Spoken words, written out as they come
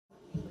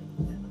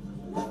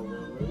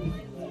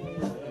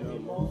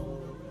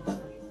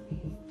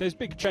There's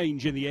big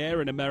change in the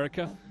air in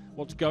America.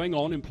 What's going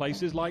on in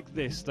places like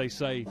this, they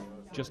say,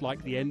 just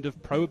like the end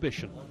of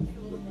Prohibition.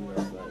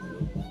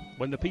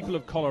 When the people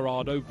of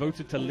Colorado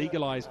voted to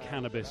legalize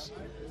cannabis,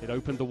 it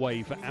opened the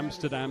way for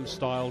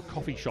Amsterdam-style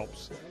coffee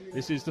shops.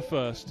 This is the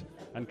first,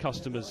 and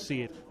customers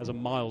see it as a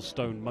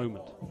milestone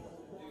moment.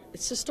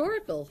 It's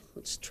historical.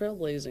 It's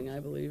trailblazing, I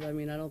believe. I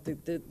mean, I don't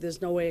think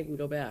there's no way it can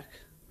go back.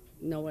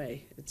 No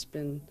way. It's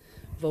been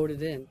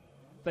voted in.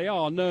 They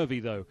are nervy,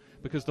 though,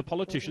 because the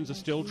politicians are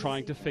still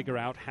trying to figure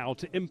out how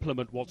to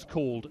implement what's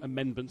called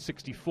Amendment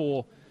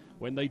 64.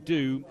 When they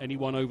do,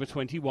 anyone over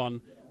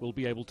 21 will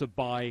be able to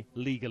buy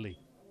legally.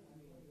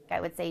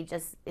 I would say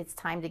just it's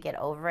time to get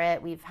over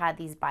it. We've had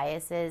these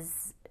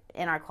biases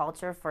in our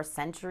culture for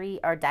centuries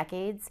or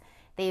decades.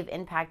 They've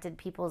impacted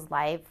people's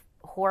life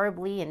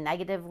horribly and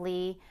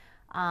negatively,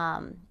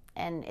 and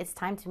it's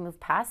time to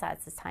move past that.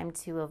 It's time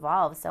to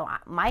evolve. So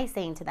my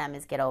saying to them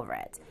is get over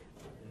it.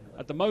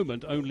 At the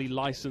moment, only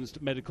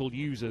licensed medical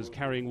users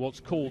carrying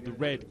what's called the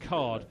red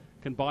card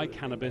can buy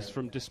cannabis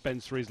from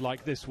dispensaries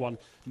like this one,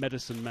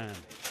 Medicine Man.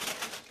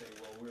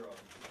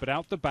 But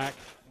out the back,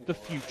 the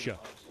future.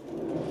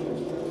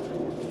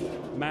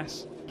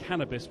 Mass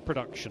cannabis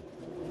production.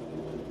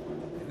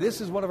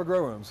 This is one of our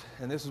grow rooms,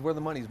 and this is where the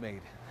money's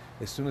made.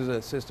 As soon as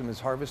a system is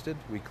harvested,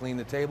 we clean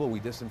the table, we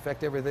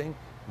disinfect everything,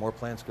 more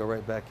plants go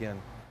right back in.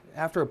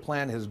 After a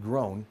plant has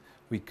grown,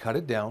 we cut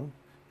it down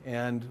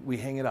and we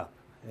hang it up.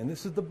 And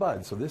this is the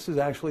bud, so this is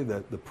actually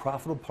the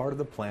profitable part of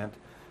the plant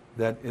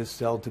that is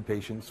sold to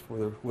patients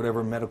for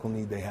whatever medical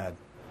need they had.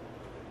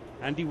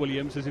 Andy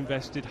Williams has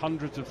invested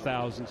hundreds of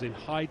thousands in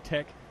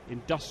high-tech,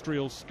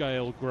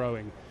 industrial-scale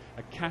growing,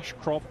 a cash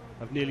crop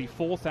of nearly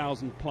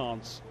 4,000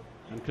 plants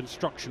and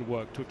construction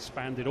work to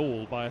expand it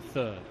all by a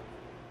third.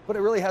 But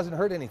it really hasn't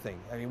hurt anything.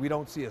 I mean, we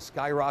don't see a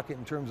skyrocket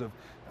in terms of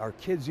our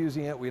kids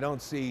using it. We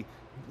don't see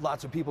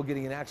lots of people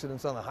getting in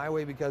accidents on the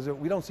highway because of it.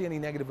 We don't see any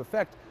negative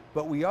effect,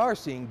 but we are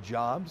seeing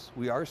jobs,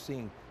 we are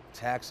seeing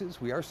taxes,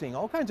 we are seeing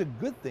all kinds of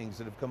good things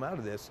that have come out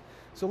of this.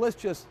 So let's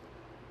just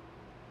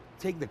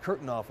take the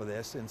curtain off of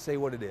this and say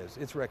what it is.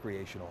 It's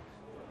recreational.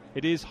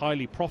 It is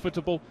highly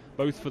profitable,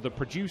 both for the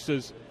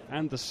producers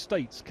and the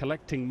states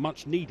collecting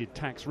much needed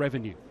tax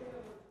revenue.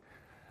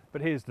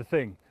 But here's the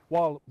thing.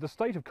 While the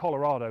state of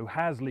Colorado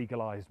has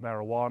legalized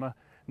marijuana,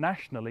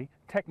 nationally,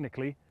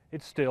 technically,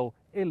 it's still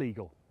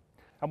illegal.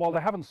 And while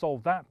they haven't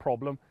solved that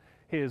problem,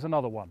 here's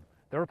another one.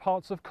 There are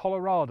parts of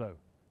Colorado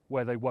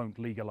where they won't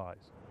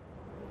legalize.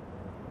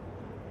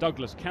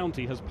 Douglas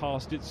County has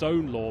passed its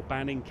own law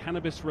banning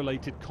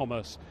cannabis-related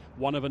commerce,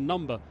 one of a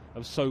number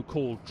of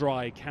so-called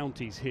dry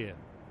counties here.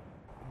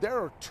 There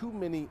are too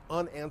many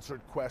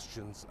unanswered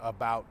questions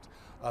about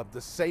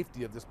the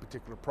safety of this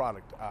particular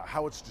product,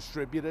 how it's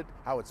distributed,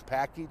 how it's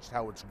packaged,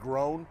 how it's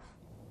grown.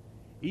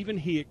 Even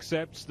he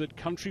accepts that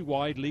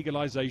countrywide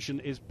legalization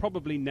is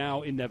probably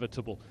now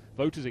inevitable.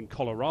 Voters in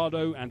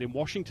Colorado and in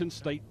Washington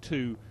state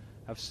too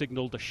have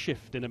signaled a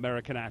shift in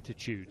American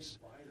attitudes.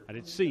 And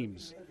it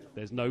seems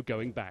there's no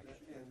going back.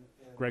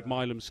 Greg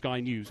Milam,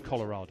 Sky News,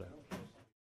 Colorado.